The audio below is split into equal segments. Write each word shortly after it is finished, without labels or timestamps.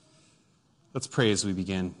Let's pray as we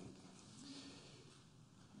begin.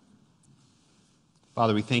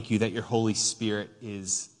 Father, we thank you that your Holy Spirit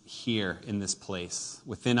is here in this place,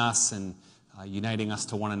 within us and uniting us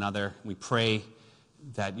to one another. We pray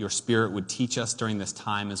that your Spirit would teach us during this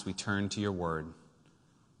time as we turn to your word.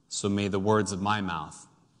 So may the words of my mouth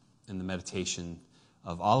and the meditation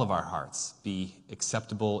of all of our hearts be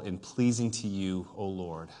acceptable and pleasing to you, O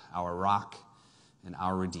Lord, our rock and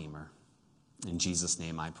our Redeemer. In Jesus'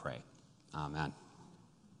 name I pray. Amen.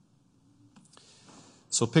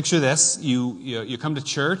 So picture this: you come to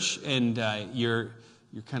church and you're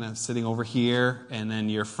kind of sitting over here, and then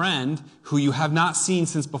your friend, who you have not seen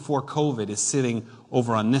since before COVID, is sitting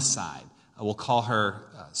over on this side. We'll call her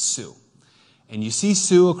Sue. And you see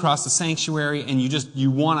Sue across the sanctuary, and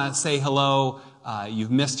you want to say hello.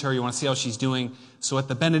 You've missed her. You want to see how she's doing. So at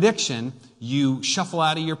the benediction, you shuffle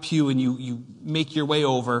out of your pew and you make your way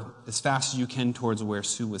over as fast as you can towards where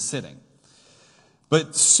Sue was sitting.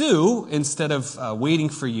 But Sue, instead of waiting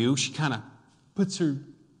for you, she kind of puts her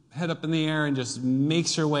head up in the air and just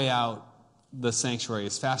makes her way out the sanctuary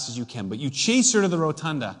as fast as you can. But you chase her to the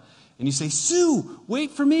rotunda and you say, "Sue,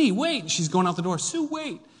 wait for me, wait." She's going out the door. "Sue,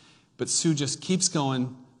 wait." But Sue just keeps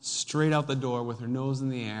going straight out the door with her nose in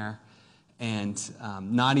the air and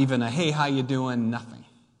not even a, "Hey, how you doing?" Nothing.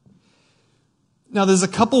 Now, there's a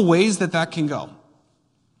couple ways that can go.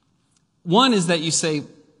 One is that you say,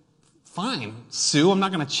 "Fine, Sue, I'm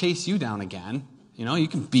not going to chase you down again. You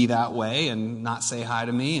can be that way and not say hi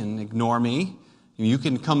to me and ignore me. You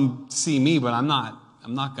can come see me, but I'm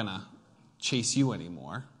not going to chase you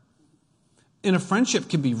anymore." And a friendship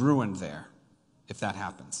can be ruined there if that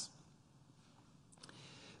happens.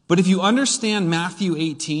 But if you understand Matthew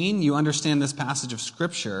 18, you understand this passage of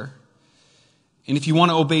Scripture, and if you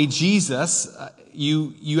want to obey Jesus,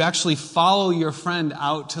 you actually follow your friend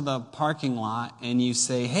out to the parking lot and you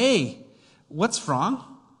say, "Hey, what's wrong?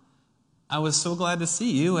 I was so glad to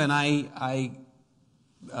see you, and I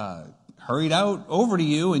hurried out over to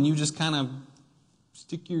you, and you just kind of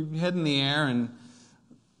stick your head in the air and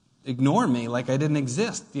ignore me like I didn't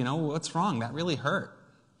exist. What's wrong? That really hurt."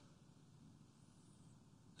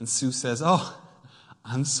 And Sue says, "Oh,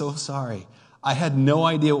 I'm so sorry. I had no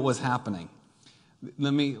idea what was happening."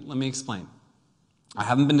 Let me explain. I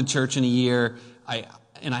haven't been to church in a year,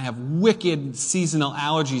 and I have wicked seasonal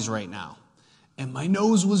allergies right now. And my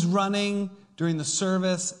nose was running during the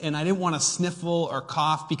service, and I didn't want to sniffle or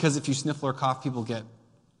cough, because if you sniffle or cough, people get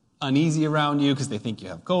uneasy around you because they think you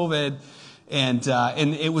have COVID. And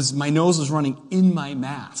it was, my nose was running in my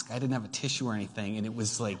mask. I didn't have a tissue or anything, and it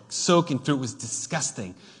was like soaking through. It was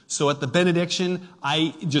disgusting. So at the benediction,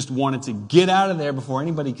 I just wanted to get out of there before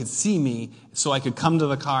anybody could see me so I could come to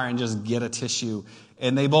the car and just get a tissue.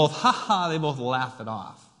 And they both laugh it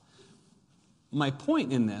off. My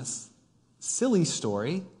point in this silly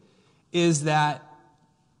story is that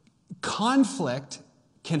conflict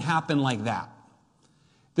can happen like that.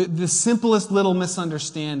 The simplest little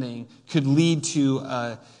misunderstanding could lead to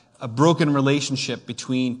a broken relationship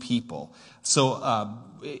between people. So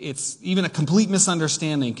it's even a complete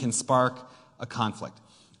misunderstanding can spark a conflict.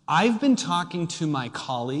 I've been talking to my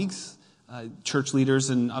colleagues, church leaders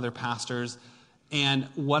and other pastors, and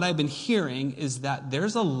what I've been hearing is that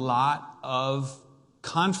there's a lot of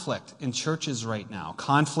conflict in churches right now.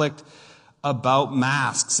 Conflict about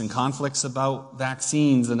masks, and conflicts about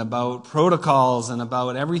vaccines, and about protocols, and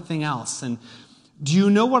about everything else. And do you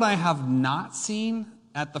know what I have not seen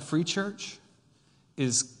at the Free Church?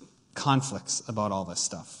 Is conflicts about all this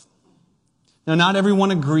stuff. Now, not everyone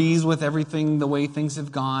agrees with everything, the way things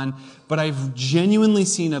have gone, but I've genuinely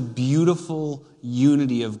seen a beautiful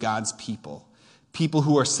unity of God's people. People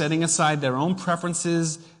who are setting aside their own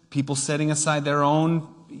preferences, people setting aside their own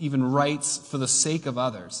even rights for the sake of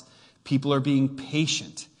others. People are being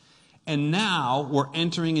patient. And now we're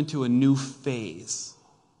entering into a new phase.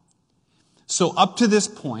 So up to this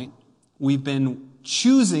point, we've been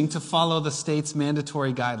choosing to follow the state's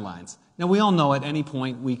mandatory guidelines. Now, we all know at any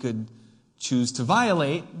point we could choose to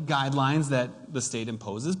violate guidelines that the state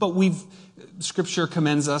imposes, but Scripture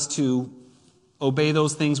commends us to obey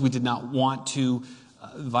those things. We did not want to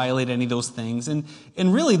violate any of those things. And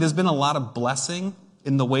really, there's been a lot of blessing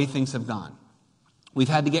in the way things have gone. We've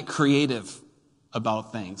had to get creative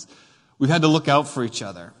about things. We've had to look out for each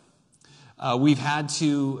other. We've had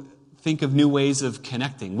to think of new ways of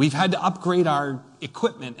connecting. We've had to upgrade our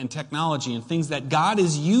equipment and technology and things that God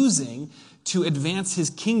is using to advance His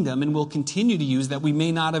kingdom and will continue to use that we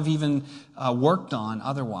may not have even worked on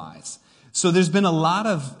otherwise. So there's been a lot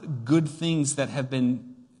of good things that have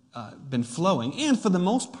been flowing. And for the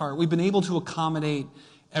most part, we've been able to accommodate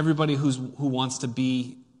everybody who wants to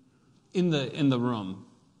be in the room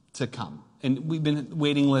to come. And we've been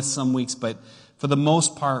waiting lists some weeks, but for the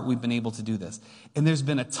most part, we've been able to do this. And there's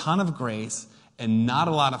been a ton of grace and not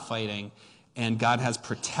a lot of fighting, and God has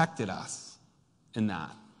protected us in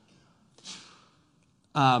that.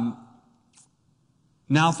 Now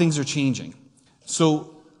things are changing.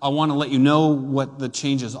 So I want to let you know what the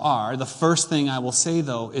changes are. The first thing I will say,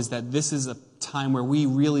 though, is that this is a time where we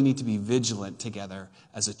really need to be vigilant together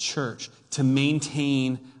as a church to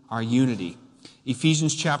maintain our unity.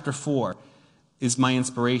 Ephesians chapter 4 is my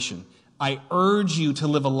inspiration. I urge you to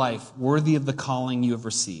live a life worthy of the calling you have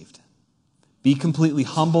received. Be completely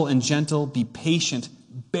humble and gentle. Be patient,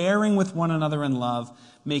 bearing with one another in love.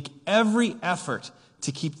 Make every effort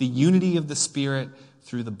to keep the unity of the Spirit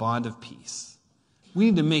through the bond of peace. We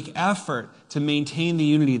need to make effort to maintain the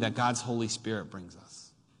unity that God's Holy Spirit brings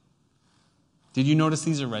us. Did you notice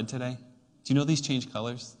these are red today? Do you know these change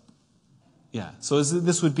colors? Yeah, so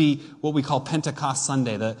this would be what we call Pentecost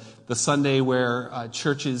Sunday, the Sunday where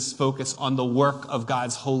churches focus on the work of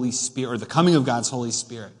God's Holy Spirit, or the coming of God's Holy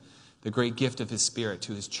Spirit, the great gift of His Spirit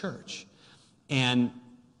to His church. And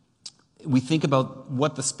we think about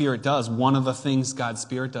what the Spirit does. One of the things God's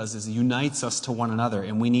Spirit does is He unites us to one another,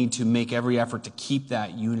 and we need to make every effort to keep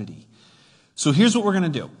that unity. So here's what we're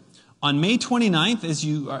going to do. On May 29th, as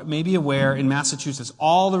you may be aware, in Massachusetts,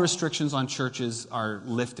 all the restrictions on churches are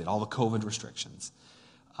lifted, all the COVID restrictions,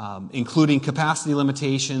 including capacity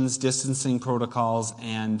limitations, distancing protocols,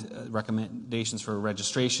 and recommendations for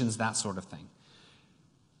registrations, that sort of thing.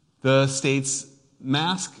 The state's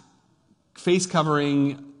mask, face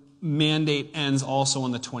covering mandate ends also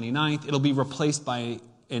on the 29th. It'll be replaced by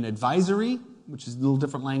an advisory, which is a little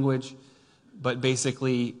different language, but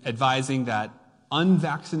basically advising that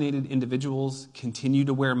unvaccinated individuals continue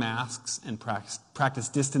to wear masks and practice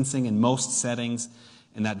distancing in most settings,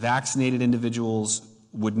 and that vaccinated individuals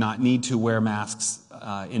would not need to wear masks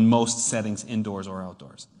in most settings, indoors or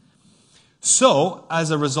outdoors. So,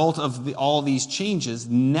 as a result of all these changes,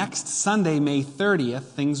 next Sunday, May 30th,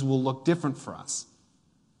 things will look different for us.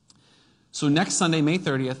 So next Sunday, May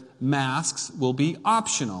 30th, masks will be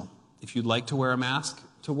optional. If you'd like to wear a mask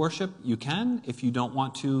to worship, you can. If you don't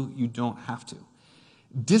want to, you don't have to.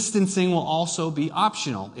 Distancing will also be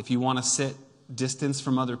optional. If you want to sit distance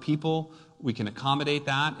from other people, we can accommodate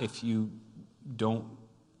that. If you don't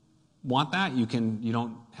want that, you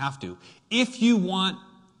don't have to. If you want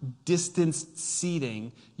distanced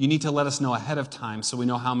seating, you need to let us know ahead of time so we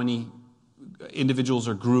know how many individuals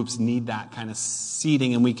or groups need that kind of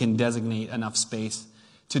seating, and we can designate enough space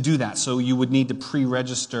to do that. So you would need to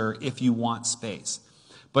pre-register if you want space.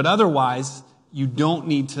 But otherwise, you don't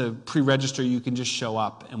need to pre-register. You can just show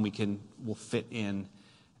up, and we'll fit in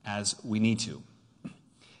as we need to.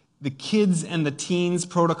 The kids and the teens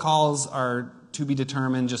protocols are to be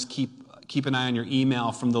determined. Just keep an eye on your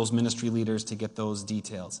email from those ministry leaders to get those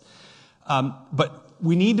details. But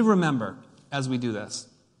we need to remember, as we do this,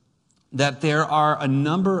 that there are a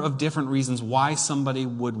number of different reasons why somebody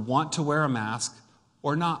would want to wear a mask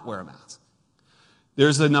or not wear a mask.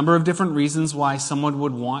 There's a number of different reasons why someone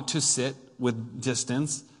would want to sit with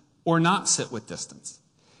distance or not sit with distance.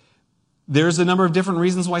 There's a number of different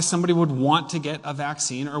reasons why somebody would want to get a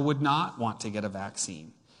vaccine or would not want to get a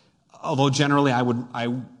vaccine. Although generally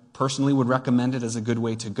I personally would recommend it as a good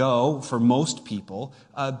way to go for most people,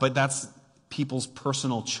 but that's people's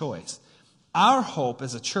personal choice. Our hope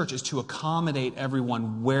as a church is to accommodate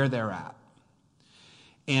everyone where they're at,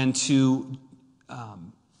 and to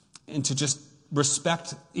just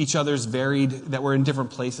respect each other's that we're in different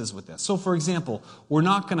places with this. So, for example, we're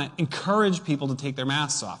not going to encourage people to take their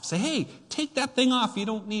masks off. Say, hey, take that thing off. You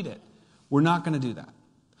don't need it. We're not going to do that.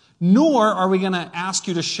 Nor are we going to ask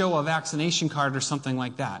you to show a vaccination card or something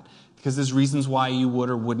like that, because there's reasons why you would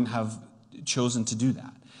or wouldn't have chosen to do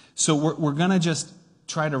that. So we're going to just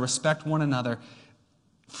try to respect one another.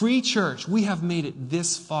 Free Church, we have made it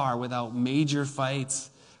this far without major fights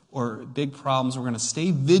or big problems. We're going to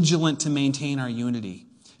stay vigilant to maintain our unity,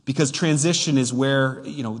 because transition is where,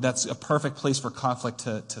 that's a perfect place for conflict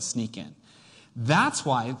to sneak in. That's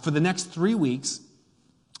why for the next 3 weeks,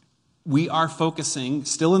 we are focusing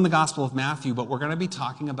still in the Gospel of Matthew, but we're going to be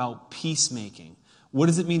talking about peacemaking. What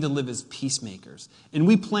does it mean to live as peacemakers? And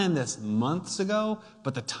we planned this months ago,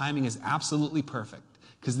 but the timing is absolutely perfect,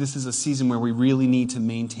 because this is a season where we really need to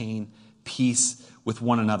maintain peace with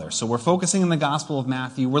one another. So we're focusing on the Gospel of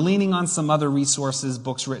Matthew. We're leaning on some other resources,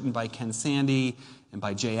 books written by Ken Sande and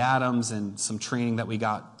by Jay Adams, and some training that we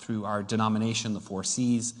got through our denomination, the 4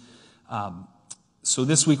 C's. So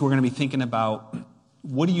this week we're going to be thinking about,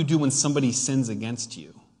 what do you do when somebody sins against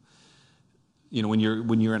you? When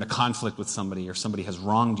you're in a conflict with somebody or somebody has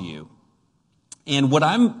wronged you. And what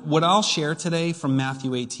I'll share today from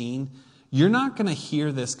Matthew 18, you're not going to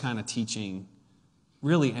hear this kind of teaching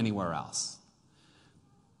really anywhere else.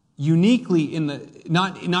 Uniquely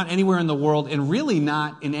not anywhere in the world, and really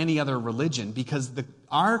not in any other religion, because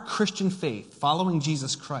our Christian faith, following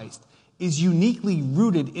Jesus Christ, is uniquely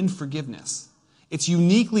rooted in forgiveness. It's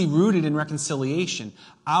uniquely rooted in reconciliation.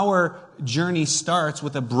 Our journey starts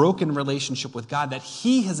with a broken relationship with God that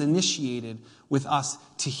He has initiated with us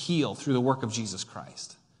to heal through the work of Jesus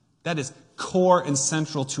Christ. That is core and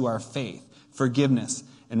central to our faith, forgiveness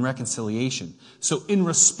and reconciliation. So in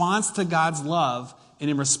response to God's love and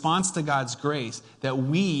in response to God's grace, that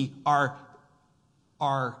we are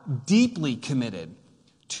deeply committed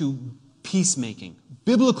to peacemaking,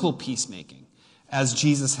 biblical peacemaking, as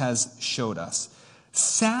Jesus has showed us.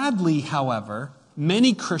 Sadly, however,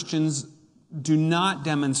 many Christians do not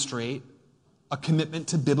demonstrate a commitment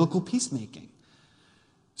to biblical peacemaking.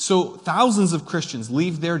 So thousands of Christians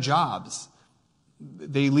leave their jobs.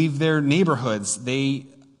 They leave their neighborhoods. They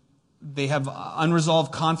have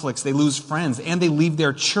unresolved conflicts. They lose friends. And they leave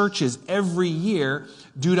their churches every year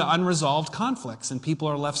due to unresolved conflicts. And people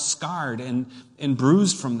are left scarred and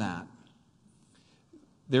bruised from that.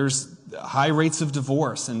 There's high rates of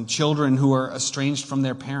divorce and children who are estranged from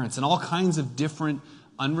their parents and all kinds of different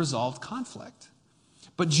unresolved conflict.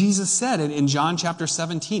 But Jesus said in John chapter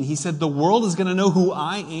 17, He said, the world is going to know who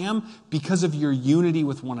I am because of your unity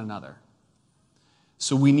with one another.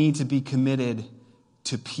 So we need to be committed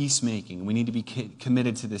to peacemaking. We need to be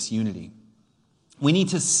committed to this unity. We need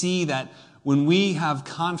to see that when we have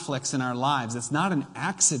conflicts in our lives, it's not an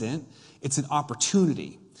accident, it's an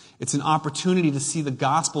opportunity. It's an opportunity to see the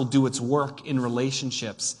gospel do its work in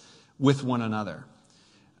relationships with one another.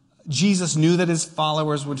 Jesus knew that His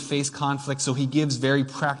followers would face conflict, so He gives very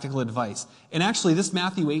practical advice. And actually, this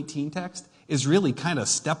Matthew 18 text is really kind of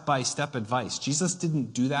step-by-step advice. Jesus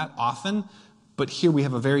didn't do that often, but here we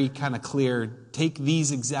have a very kind of clear, take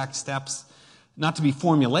these exact steps, not to be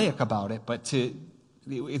formulaic about it, but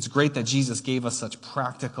it's great that Jesus gave us such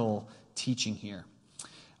practical teaching here.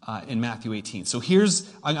 In Matthew 18. So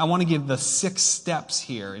I want to give the 6 steps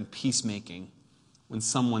here in peacemaking when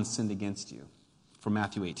someone sinned against you from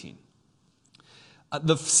Matthew 18.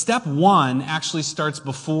 The step 1 actually starts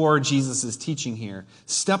before Jesus' teaching here.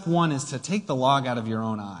 Step 1 is to take the log out of your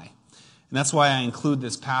own eye. And that's why I include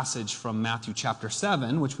this passage from Matthew chapter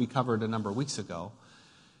 7, which we covered a number of weeks ago.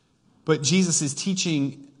 But Jesus is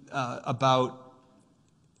teaching about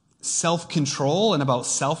self-control and about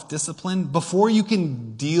self-discipline. Before you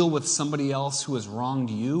can deal with somebody else who has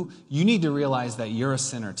wronged you, you need to realize that you're a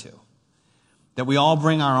sinner too. That we all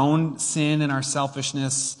bring our own sin and our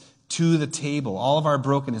selfishness to the table. All of our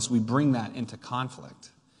brokenness, we bring that into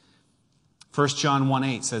conflict. 1 John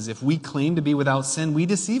 1:8 says, if we claim to be without sin, we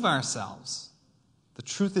deceive ourselves. The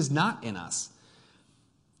truth is not in us.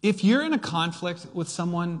 If you're in a conflict with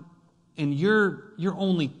someone and you're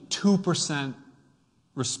only 2%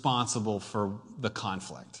 responsible for the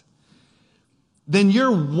conflict, then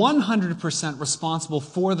you're 100% responsible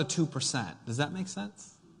for the 2%. Does that make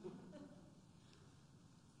sense?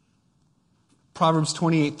 Proverbs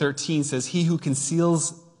 28:13 says, he who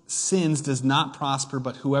conceals sins does not prosper,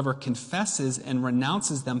 but whoever confesses and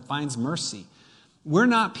renounces them finds mercy. We're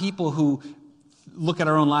not people who look at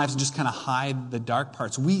our own lives and just kind of hide the dark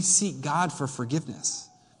parts. We seek God for forgiveness.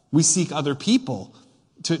 We seek other people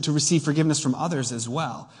to receive forgiveness from others as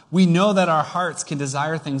well. We know that our hearts can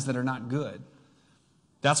desire things that are not good.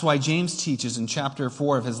 That's why James teaches in chapter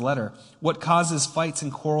 4 of his letter, what causes fights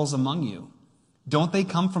and quarrels among you? Don't they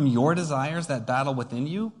come from your desires that battle within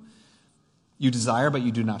you? You desire, but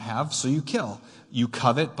you do not have, so you kill. You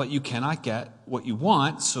covet, but you cannot get what you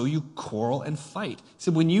want, so you quarrel and fight.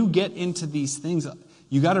 So when you get into these things,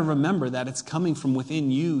 you got to remember that it's coming from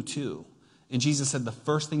within you too. And Jesus said the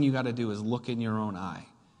first thing you got to do is look in your own eye.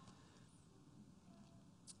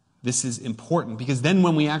 This is important because then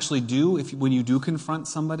when we actually when you do confront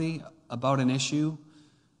somebody about an issue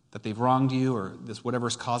that they've wronged you or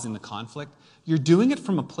whatever's causing the conflict, you're doing it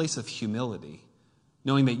from a place of humility,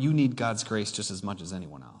 knowing that you need God's grace just as much as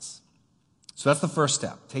anyone else. So that's the first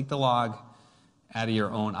step. Take the log out of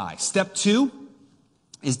your own eye. Step 2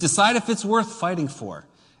 is decide if it's worth fighting for.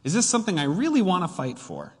 Is this something I really want to fight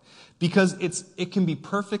for? Because it can be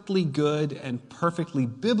perfectly good and perfectly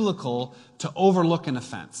biblical to overlook an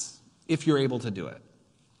offense if you're able to do it.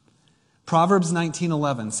 Proverbs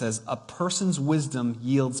 19:11 says, a person's wisdom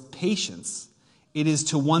yields patience. It is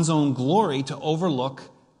to one's own glory to overlook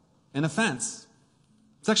an offense.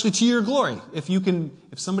 It's actually to your glory. If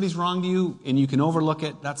somebody's wronged you and you can overlook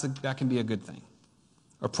it, that can be a good thing.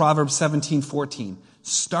 Or Proverbs 17:14.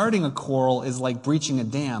 Starting a quarrel is like breaching a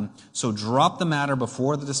dam, so drop the matter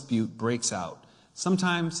before the dispute breaks out.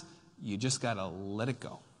 Sometimes you just got to let it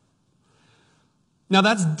go. Now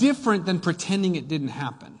that's different than pretending it didn't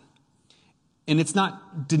happen. And it's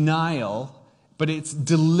not denial, but it's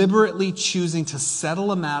deliberately choosing to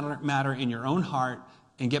settle a matter in your own heart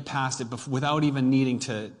and get past it without even needing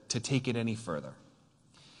to take it any further.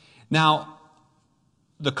 Now,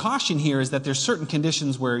 the caution here is that there's certain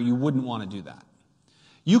conditions where you wouldn't want to do that.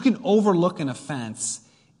 You can overlook an offense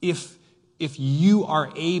if you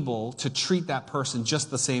are able to treat that person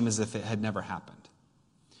just the same as if it had never happened.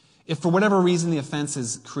 If for whatever reason the offense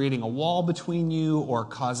is creating a wall between you or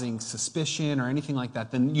causing suspicion or anything like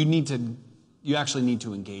that, then you actually need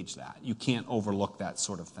to engage that. You can't overlook that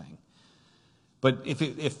sort of thing. But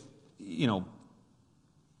if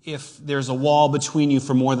there's a wall between you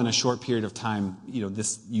for more than a short period of time,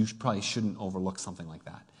 you probably shouldn't overlook something like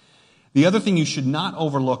that. The other thing you should not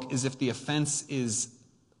overlook is if the offense is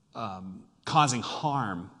causing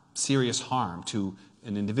harm, serious harm to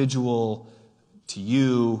an individual, to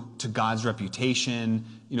you, to God's reputation.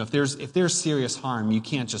 If there's serious harm, you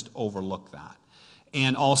can't just overlook that.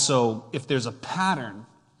 And also, if there's a pattern,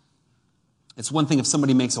 it's one thing if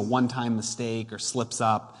somebody makes a one-time mistake or slips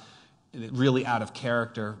up, really out of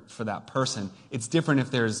character for that person. It's different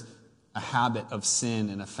if there's a habit of sin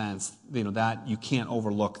and offense, that you can't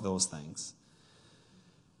overlook those things.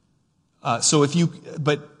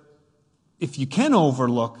 But if you can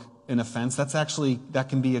overlook an offense, that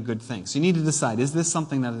can be a good thing. So you need to decide, is this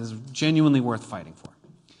something that is genuinely worth fighting for?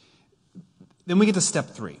 Then we get to step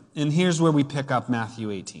 3, and here's where we pick up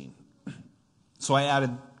Matthew 18. So I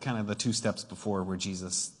added kind of the 2 steps before where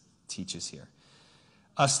Jesus teaches here.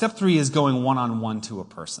 Step 3 is going one-on-one to a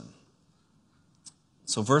person.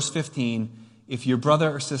 So verse 15, if your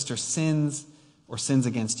brother or sister sins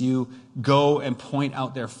against you, go and point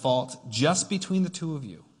out their fault just between the two of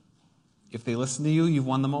you. If they listen to you, you've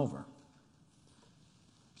won them over.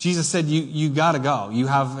 Jesus said you got to go. You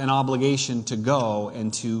have an obligation to go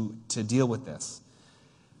and to deal with this.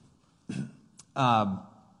 But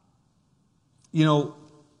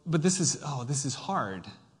this is hard.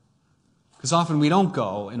 Because often we don't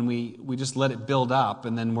go and we just let it build up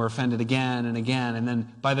and then we're offended again and again. And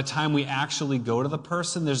then by the time we actually go to the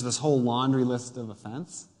person, there's this whole laundry list of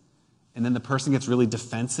offense. And then the person gets really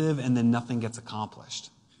defensive and then nothing gets accomplished.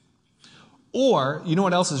 Or, you know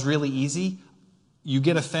what else is really easy? You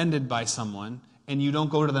get offended by someone and you don't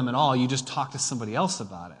go to them at all. You just talk to somebody else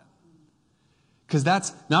about it. Because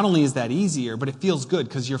that's, not only is that easier, but it feels good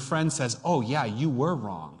because your friend says, oh yeah, you were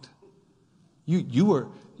wronged. You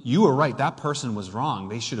were right. That person was wrong.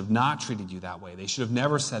 They should have not treated you that way. They should have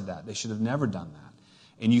never said that. They should have never done that.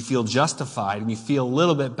 And you feel justified and you feel a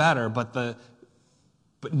little bit better, but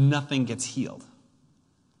nothing gets healed.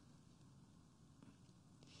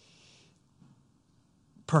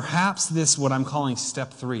 Perhaps this, what I'm calling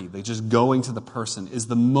step 3, like just going to the person, is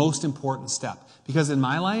the most important step. Because in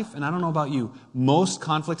my life, and I don't know about you, most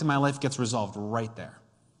conflict in my life gets resolved right there.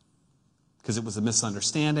 Because it was a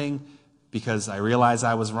misunderstanding, because I realize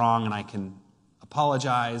I was wrong and I can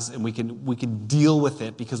apologize and we can deal with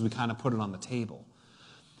it because we kind of put it on the table.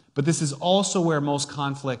 But this is also where most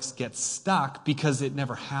conflicts get stuck because it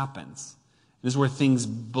never happens. This is where things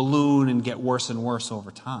balloon and get worse and worse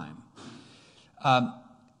over time.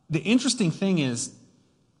 The interesting thing is,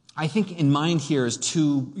 I think in mind here is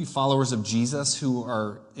 2 followers of Jesus who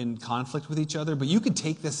are in conflict with each other, but you could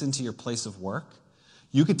take this into your place of work.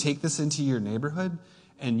 You could take this into your neighborhood.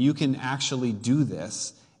 And you can actually do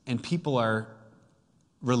this, and people are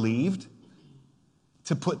relieved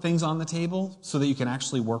to put things on the table so that you can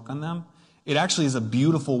actually work on them. It actually is a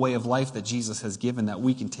beautiful way of life that Jesus has given that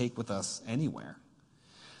we can take with us anywhere.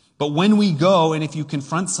 But when we go, and if you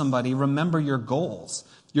confront somebody, remember your goals.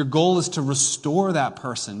 Your goal is to restore that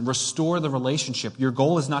person, restore the relationship. Your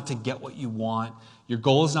goal is not to get what you want. Your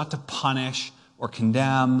goal is not to punish or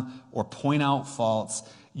condemn or point out faults.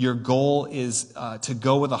 Your goal is to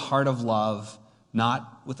go with a heart of love,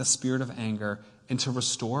 not with a spirit of anger, and to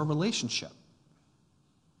restore a relationship.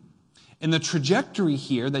 And the trajectory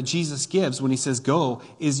here that Jesus gives when he says go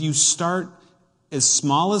is you start as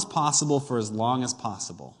small as possible for as long as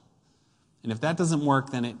possible. And if that doesn't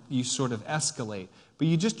work, then you sort of escalate. But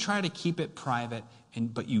you just try to keep it private,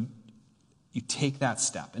 but you take that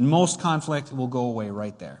step. And most conflict will go away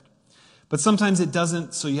right there. But sometimes it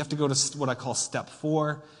doesn't, so you have to go to what I call step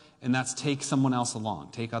 4, and that's take someone else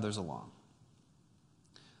along, take others along.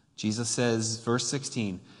 Jesus says, verse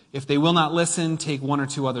 16, if they will not listen, take 1 or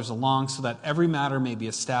 2 others along, so that every matter may be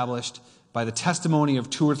established by the testimony of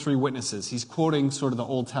 2 or 3 witnesses. He's quoting sort of the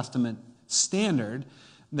Old Testament standard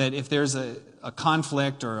that if there's a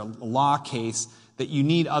conflict or a law case, that you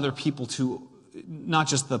need other people to, not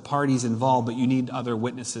just the parties involved, but you need other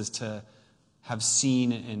witnesses to have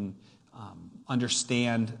seen and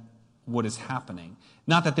understand what is happening.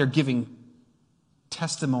 Not that they're giving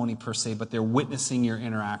testimony per se, but they're witnessing your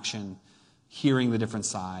interaction, hearing the different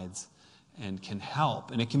sides, and can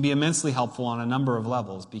help. And it can be immensely helpful on a number of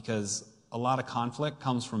levels, because a lot of conflict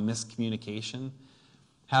comes from miscommunication.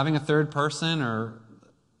 Having a third person or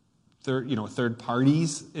third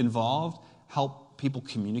parties involved help people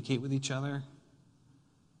communicate with each other.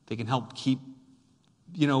 They can help keep,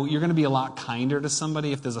 you're going to be a lot kinder to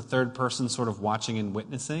somebody if there's a third person sort of watching and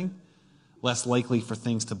witnessing, less likely for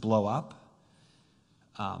things to blow up.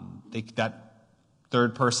 That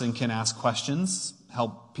third person can ask questions,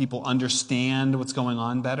 help people understand what's going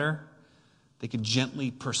on better. They could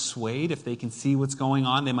gently persuade. If they can see what's going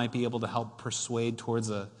on, they might be able to help persuade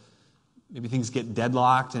towards maybe things get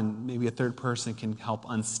deadlocked, and maybe a third person can help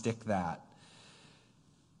unstick that.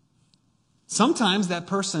 Sometimes that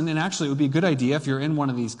person, and actually it would be a good idea if you're in one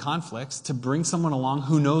of these conflicts, to bring someone along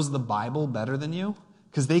who knows the Bible better than you,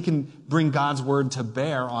 because they can bring God's word to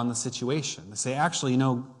bear on the situation. They say, actually,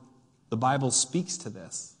 the Bible speaks to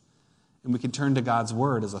this, and we can turn to God's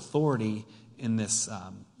word as authority in this,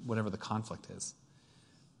 whatever the conflict is.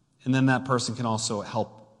 And then that person can also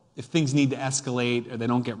help, if things need to escalate or they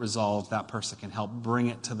don't get resolved, that person can help bring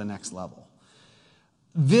it to the next level.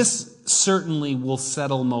 This certainly will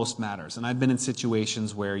settle most matters. And I've been in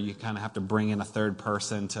situations where you kind of have to bring in a third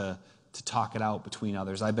person to talk it out between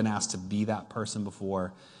others. I've been asked to be that person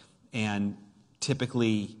before. And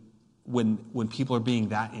typically, when people are being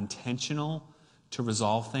that intentional to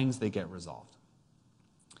resolve things, they get resolved.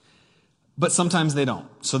 But sometimes they don't.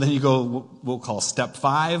 So then you go, we'll call step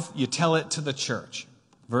 5, you tell it to the church.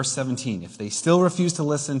 Verse 17, if they still refuse to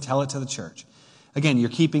listen, tell it to the church. Again, you're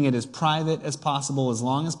keeping it as private as possible, as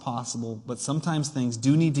long as possible, but sometimes things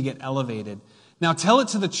do need to get elevated. Now, tell it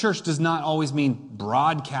to the church does not always mean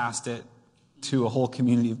broadcast it to a whole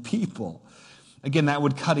community of people. Again, that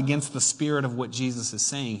would cut against the spirit of what Jesus is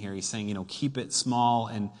saying here. He's saying, keep it small,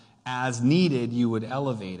 and as needed, you would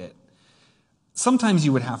elevate it. Sometimes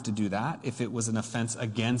you would have to do that if it was an offense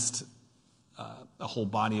against a whole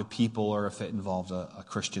body of people, or if it involved a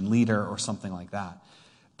Christian leader or something like that.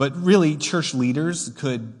 But really, church leaders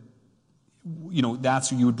could,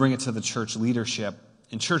 that's where you would bring it to the church leadership.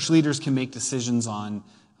 And church leaders can make decisions on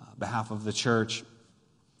behalf of the church,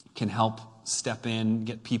 can help step in,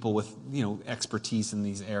 get people with, expertise in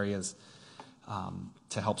these areas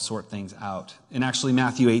to help sort things out. And actually,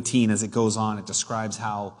 Matthew 18, as it goes on, it describes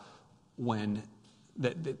how when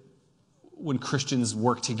Christians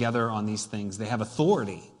work together on these things, they have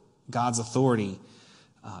authority, God's authority,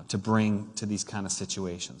 to bring to these kind of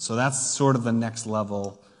situations. So that's sort of the next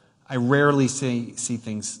level. I rarely see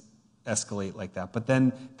things escalate like that. But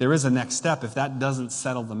then there is a next step. If that doesn't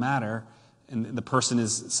settle the matter, and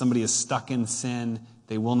somebody is stuck in sin,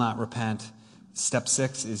 they will not repent, step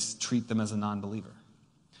 6 is treat them as a non-believer.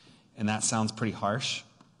 And that sounds pretty harsh,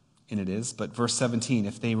 and it is. But verse 17,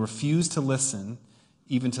 if they refuse to listen,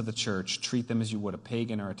 even to the church, treat them as you would a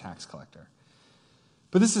pagan or a tax collector.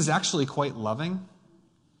 But this is actually quite loving,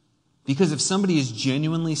 because if somebody is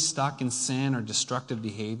genuinely stuck in sin or destructive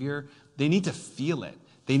behavior, they need to feel it.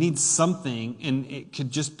 They need something, and it could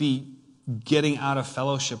just be getting out of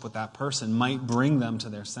fellowship with that person might bring them to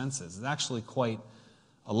their senses. It's actually quite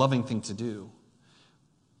a loving thing to do.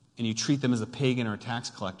 And you treat them as a pagan or a tax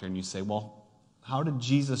collector, and you say, well, how did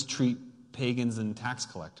Jesus treat pagans and tax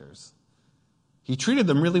collectors? He treated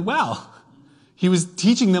them really well. He was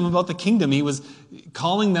teaching them about the kingdom. He was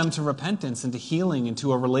calling them to repentance and to healing and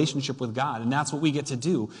to a relationship with God. And that's what we get to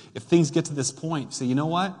do. If things get to this point, say, you know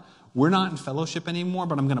what? We're not in fellowship anymore,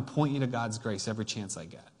 but I'm going to point you to God's grace every chance I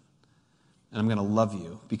get. And I'm going to love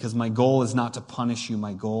you, because my goal is not to punish you.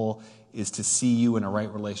 My goal is to see you in a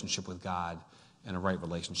right relationship with God and a right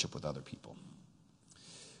relationship with other people.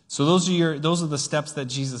 So those are the steps that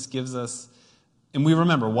Jesus gives us. And we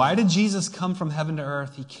remember, why did Jesus come from heaven to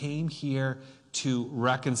earth? He came here to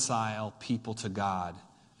reconcile people to God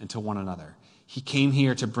and to one another. He came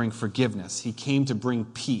here to bring forgiveness. He came to bring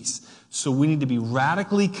peace. So we need to be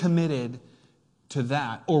radically committed to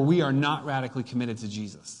that, or we are not radically committed to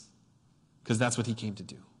Jesus, because that's what he came to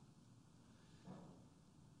do.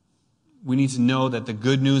 We need to know that the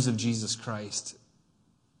good news of Jesus Christ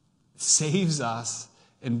saves us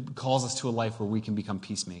and calls us to a life where we can become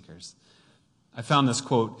peacemakers. I found this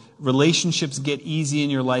quote, relationships get easy in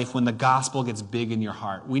your life when the gospel gets big in your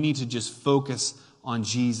heart. We need to just focus on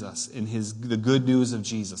Jesus and the good news of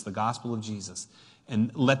Jesus, the gospel of Jesus,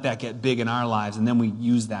 and let that get big in our lives, and then we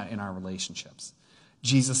use that in our relationships.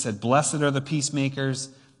 Jesus said, "Blessed are the peacemakers."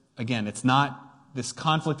 Again, this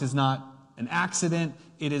conflict is not an accident,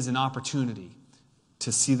 it is an opportunity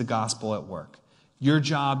to see the gospel at work. Your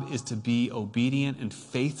job is to be obedient and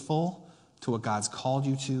faithful to what God's called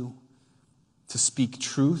you to speak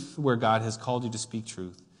truth where God has called you to speak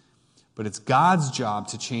truth. But it's God's job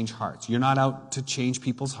to change hearts. You're not out to change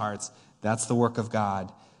people's hearts. That's the work of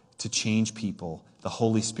God, to change people. The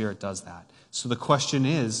Holy Spirit does that. So the question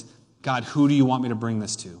is, God, who do you want me to bring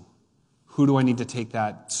this to? Who do I need to take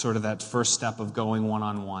that first step of going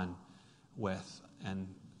one-on-one with and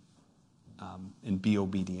be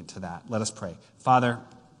obedient to that? Let us pray. Father,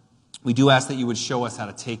 we do ask that you would show us how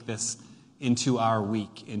to take this into our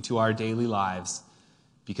week, into our daily lives,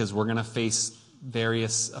 because we're going to face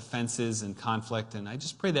various offenses and conflict. And I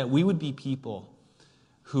just pray that we would be people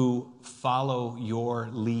who follow your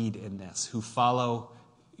lead in this, who follow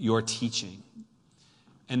your teaching,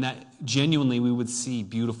 and that genuinely we would see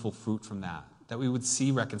beautiful fruit from that we would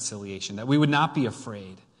see reconciliation, that we would not be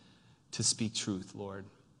afraid to speak truth, Lord,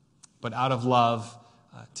 but out of love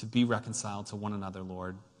to be reconciled to one another,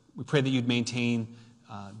 Lord. We pray that you'd maintain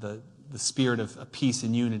the spirit of peace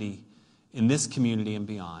and unity in this community and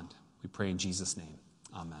beyond. We pray in Jesus' name.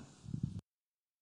 Amen.